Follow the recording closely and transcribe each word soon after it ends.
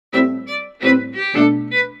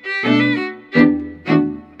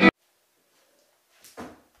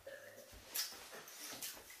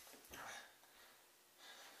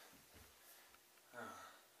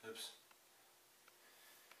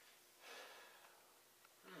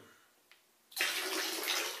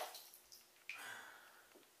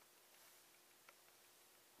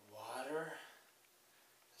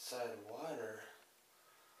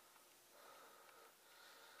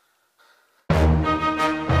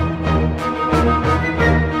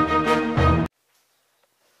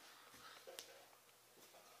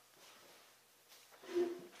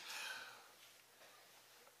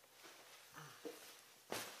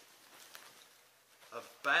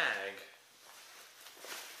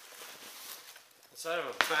Inside of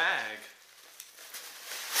a bag.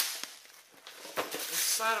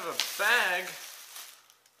 Inside of a bag.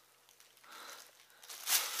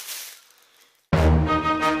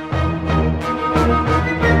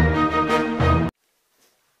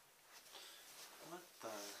 What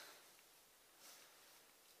the?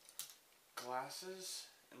 Glasses?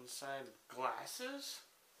 Inside glasses?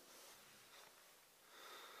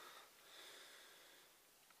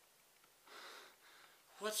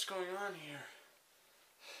 What's going on here?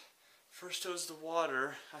 First it was the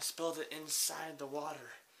water. I spilled it inside the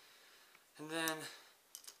water. And then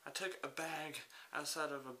I took a bag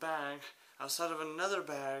outside of a bag, outside of another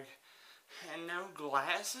bag, and now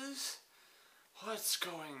glasses? What's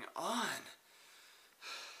going on?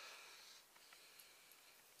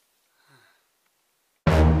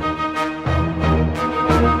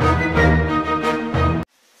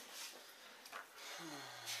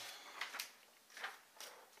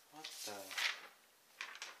 What the?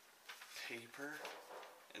 Paper?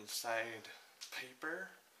 Inside paper?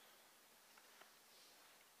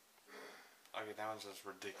 Okay, that one's just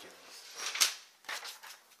ridiculous.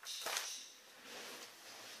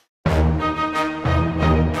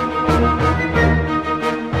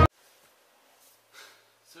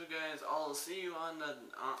 So guys, I'll see you on the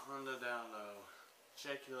down low.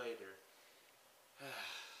 Check you later.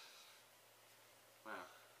 Wow.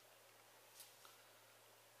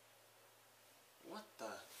 What the?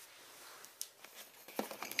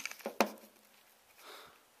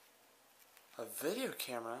 A video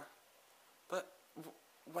camera?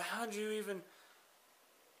 But how'd you even?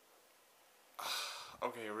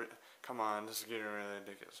 Okay, come on, this is getting really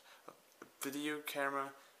ridiculous. A video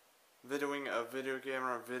camera, videoing a video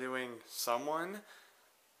camera, videoing someone?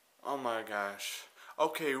 Oh my gosh.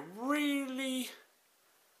 Okay, really?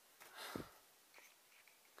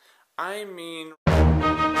 I mean...